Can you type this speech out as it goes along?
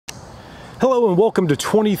Hello and welcome to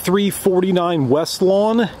 2349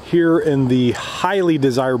 Westlawn here in the highly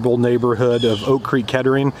desirable neighborhood of Oakcreek,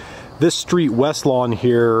 Kettering. This street, Westlawn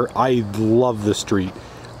here, I love this street.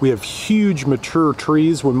 We have huge mature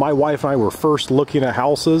trees. When my wife and I were first looking at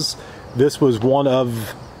houses, this was one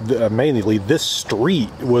of the, mainly this street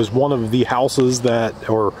was one of the houses that,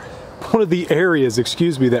 or one of the areas,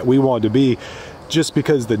 excuse me, that we wanted to be. Just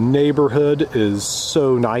because the neighborhood is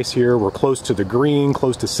so nice here. We're close to the Greene,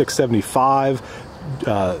 close to 675.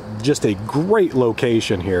 Just a great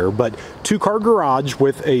location here. But 2-car garage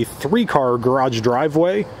with a 3-car garage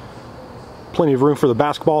driveway. Plenty of room for the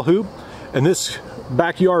basketball hoop. And this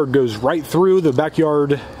backyard goes right through. The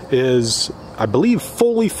backyard is, I believe,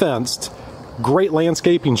 fully fenced. Great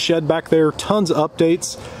landscaping shed back there. Tons of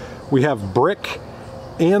updates. We have brick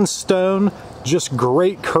and stone. Just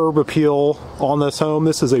great curb appeal on this home.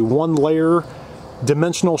 This is a 1-layer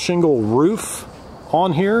dimensional shingle roof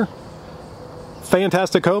on here.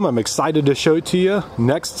 Fantastic home. I'm excited to show it to you.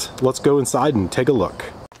 Next, let's go inside and take a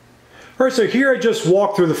look. All right, so here I just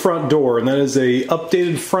walked through the front door, and that is a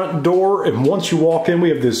updated front door. And once you walk in, we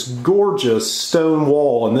have this gorgeous stone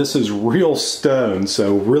wall, and this is real stone,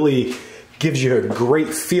 so really gives you a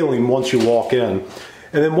great feeling once you walk in.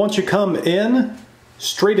 And then once you come in,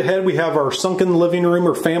 straight ahead, we have our sunken living room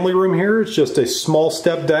or family room here. It's just a small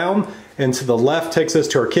step down, and to the left takes us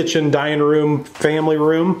to our kitchen, dining room, family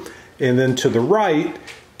room, and then to the right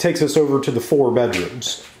takes us over to the 4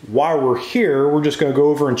 bedrooms. While we're here, we're just going to go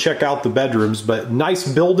over and check out the bedrooms, but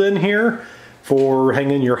nice build-in here for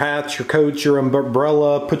hanging your hats, your coats, your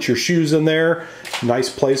umbrella, put your shoes in there. Nice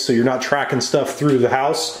place so you're not tracking stuff through the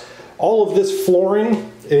house. All of this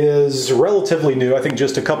flooring is relatively new, I think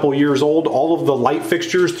just a couple years old. All of the light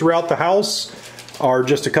fixtures throughout the house are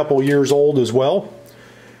just a couple years old as well.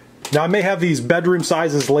 Now I may have these bedroom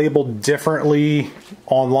sizes labeled differently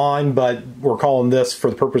online, but we're calling this, for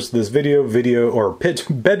the purpose of this video,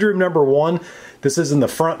 bedroom number 1. This is in the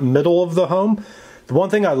front middle of the home. The one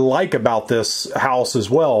thing I like about this house as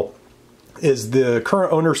well is the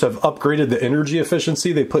current owners have upgraded the energy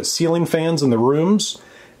efficiency. They put ceiling fans in the rooms,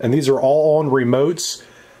 and these are all on remotes.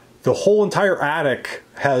 The whole entire attic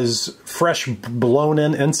has fresh blown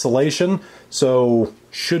in insulation, so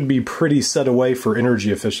should be pretty set away for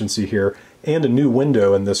energy efficiency here, and a new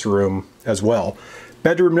window in this room as well.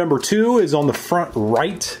 Bedroom number 2 is on the front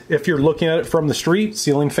right if you're looking at it from the street.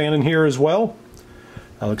 Ceiling fan in here as well.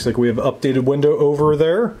 Looks like we have an updated window over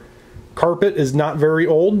there. Carpet is not very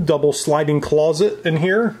old. Double sliding closet in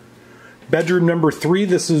here. Bedroom number 3,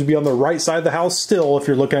 this is be on the right side of the house still if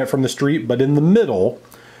you're looking at it from the street, but in the middle.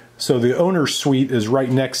 So the owner's suite is right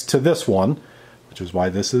next to this one, which is why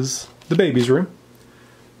this is the baby's room.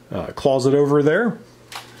 Closet over there.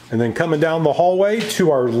 And then coming down the hallway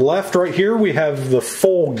to our left right here, we have the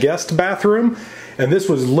full guest bathroom. And this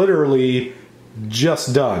was literally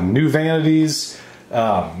just done. New vanities.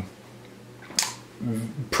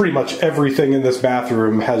 Pretty much everything in this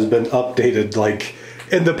bathroom has been updated like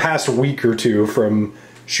in the past week or two from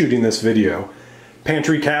shooting this video.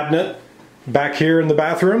 Pantry cabinet back here in the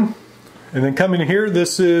bathroom. And then coming here,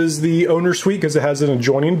 this is the owner's suite because it has an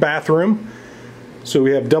adjoining bathroom. So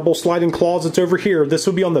we have double sliding closets over here. This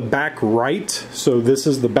will be on the back right. So this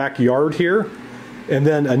is the backyard here. And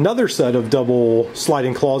then another set of double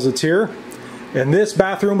sliding closets here. And this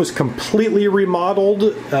bathroom was completely remodeled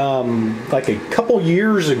like a couple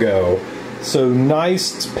years ago. So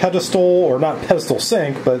nice pedestal, or not pedestal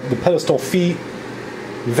sink, but the pedestal feet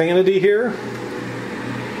vanity here.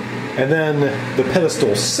 And then the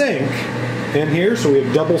pedestal sink in here, so we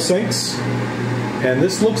have double sinks. And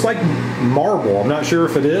this looks like marble. I'm not sure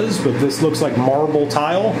if it is, but this looks like marble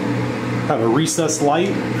tile. Have a recessed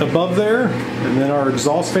light above there, and then our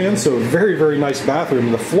exhaust fan. So very, very nice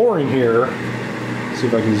bathroom. The flooring here, see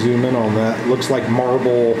if I can zoom in on that, looks like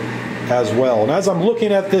marble as well. And as I'm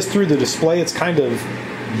looking at this through the display, it's kind of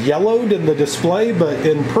yellowed in the display, but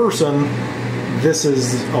in person, this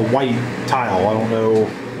is a white tile. I don't know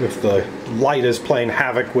if the light is playing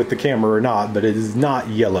havoc with the camera or not, but it is not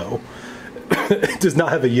yellow. It does not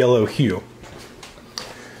have a yellow hue.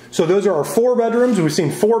 So those are our 4 bedrooms. We've seen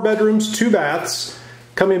 4 bedrooms, 2 baths.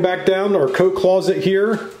 Coming back down, our coat closet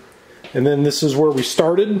here. And then this is where we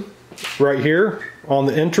started, right here on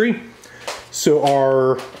the entry. So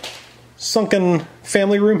our sunken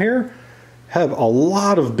family room here have a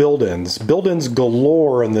lot of build-ins. Build-ins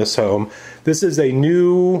galore in this home. This is a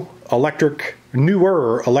newer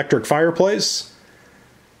electric fireplace.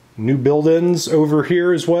 New build-ins over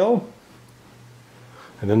here as well.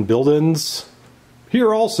 And then build-ins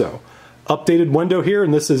here also. Updated window here,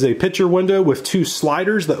 and this is a picture window with 2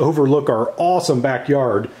 sliders that overlook our awesome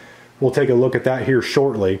backyard We'll take a look at that here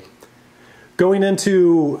shortly. Going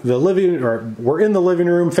into the we're in the living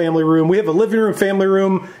room, family room. We have a living room, family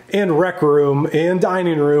room, and rec room, and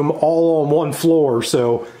dining room all on one floor.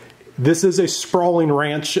 So this is a sprawling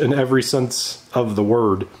ranch in every sense of the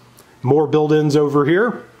word. More built-ins over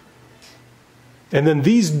here. And then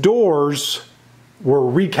these doors were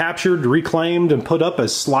recaptured, reclaimed, and put up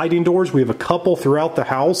as sliding doors. We have a couple throughout the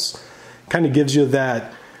house. Kind of gives you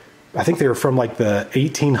that, I think they were from like the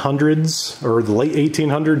 1800s or the late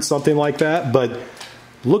 1800s, something like that. But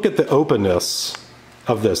look at the openness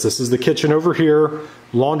of this. This is the kitchen over here,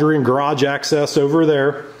 laundry and garage access over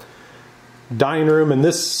there, dining room, and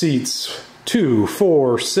this seats 2,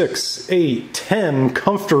 4, 6, 8, 10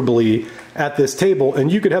 comfortably at this table.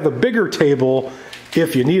 And you could have a bigger table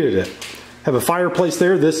if you needed it. Have a fireplace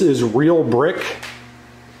there. This is real brick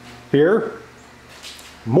here.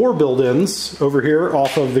 More build-ins over here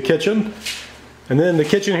off of the kitchen. And then the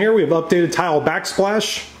kitchen here, we have updated tile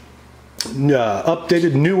backsplash,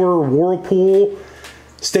 updated newer Whirlpool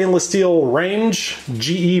stainless steel range,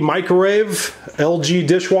 GE microwave, LG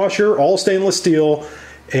dishwasher, all stainless steel,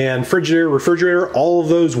 and Frigidaire, refrigerator. All of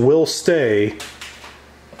those will stay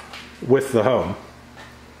with the home.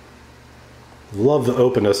 Love the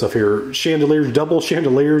openness of here. Chandeliers, double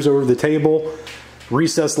chandeliers over the table,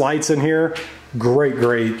 recessed lights in here. Great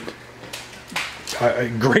room.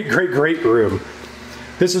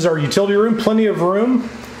 This is our utility room. Plenty of room.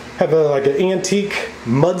 Have like an antique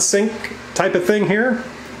mud sink type of thing here.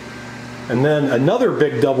 And then another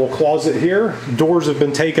big double closet here. Doors have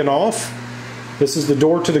been taken off. This is the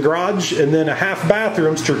door to the garage, and then a half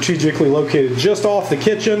bathroom strategically located just off the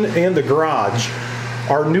kitchen and the garage.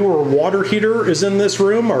 Our newer water heater is in this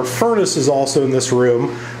room. Our furnace is also in this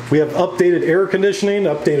room. We have updated air conditioning,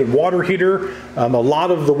 updated water heater. A lot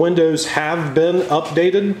of the windows have been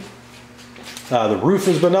updated. The roof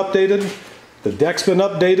has been updated. The deck's been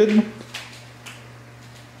updated.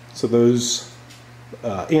 So those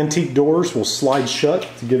antique doors will slide shut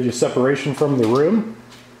to give you separation from the room.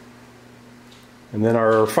 And then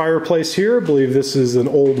our fireplace here, I believe this is an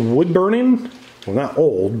old wood burning. Well, not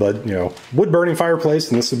old, but you know, wood burning fireplace,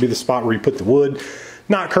 and this would be the spot where you put the wood.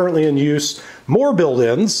 Not currently in use. More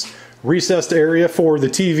build-ins, recessed area for the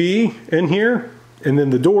TV in here, and then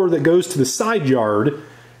the door that goes to the side yard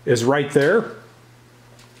is right there.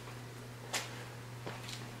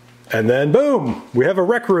 And then boom, we have a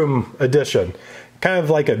rec room addition. Kind of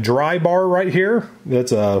like a dry bar right here.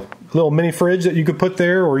 That's a little mini fridge that you could put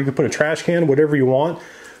there, or you could put a trash can, whatever you want.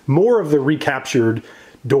 More of the recaptured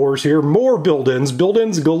doors here, more build-ins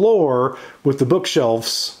galore with the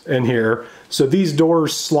bookshelves in here. So these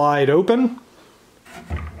doors slide open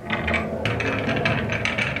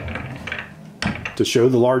to show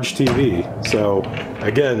the large TV. So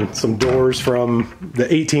again, some doors from the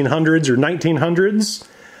 1800s or 1900s.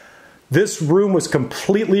 This room was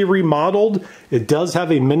completely remodeled. It does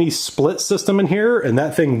have a mini split system in here, and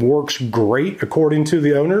that thing works great according to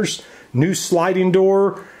the owners. New sliding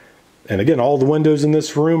door. And again, all the windows in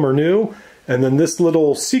this room are new. And then this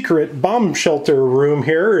little secret bomb shelter room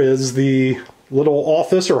here is the little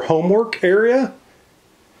office or homework area.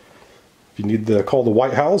 If you need to call the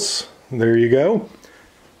White House, there you go.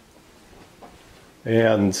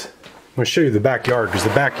 And I'm going to show you the backyard, because the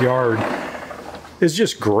backyard is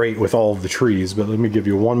just great with all of the trees. But let me give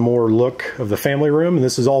you one more look of the family room. And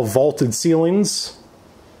this is all vaulted ceilings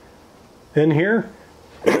in here.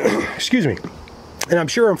 Excuse me. And I'm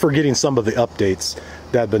sure I'm forgetting some of the updates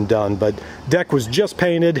that have been done, but deck was just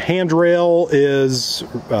painted. Handrail is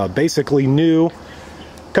basically new.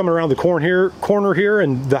 Coming around the corner here,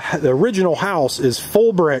 and the original house is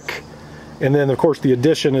full brick, and then of course the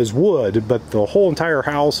addition is wood, but the whole entire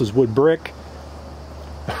house is wood brick.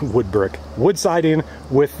 Wood siding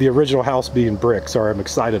with the original house being brick. Sorry, I'm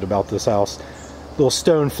excited about this house. Little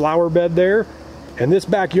stone flower bed there. And this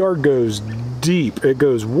backyard goes deep. It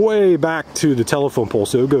goes way back to the telephone pole,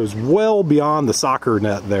 so it goes well beyond the soccer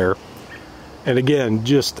net there. And again,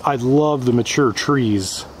 just, I love the mature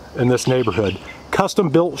trees in this neighborhood. Custom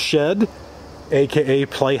built shed, aka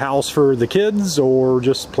playhouse for the kids, or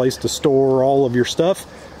just place to store all of your stuff.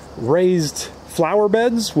 Raised flower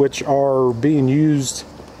beds, which are being used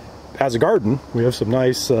as a garden. We have some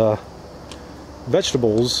nice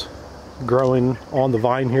vegetables growing on the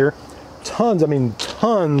vine here. Tons, I mean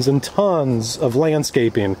tons and tons of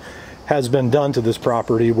landscaping has been done to this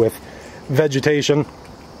property with vegetation,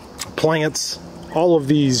 plants, all of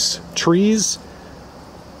these trees.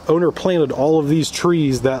 Owner planted all of these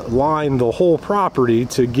trees that line the whole property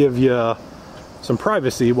to give you some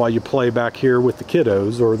privacy while you play back here with the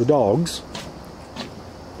kiddos or the dogs.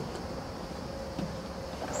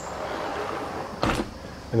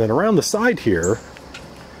 And then around the side here,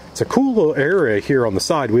 it's a cool little area here on the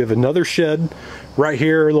side. We have another shed right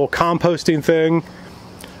here, a little composting thing,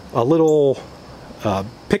 a little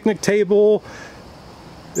picnic table.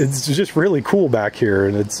 It's just really cool back here,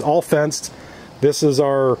 and it's all fenced. This is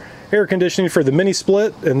our air conditioning for the mini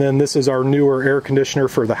split, and then this is our newer air conditioner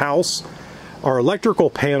for the house. Our electrical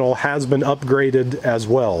panel has been upgraded as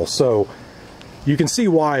well, so you can see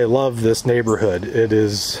why I love this neighborhood. It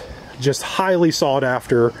is just highly sought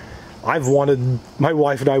after. My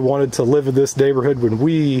wife and I wanted to live in this neighborhood when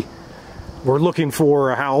we were looking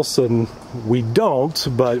for a house, and we don't,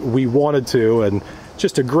 but we wanted to, and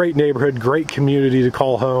just a great neighborhood, great community to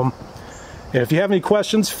call home. And if you have any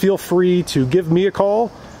questions, feel free to give me a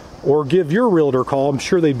call or give your realtor a call. I'm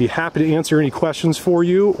sure they'd be happy to answer any questions for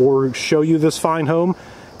you or show you this fine home,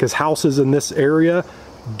 because houses in this area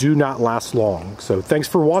do not last long. So thanks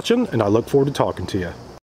for watching, and I look forward to talking to you.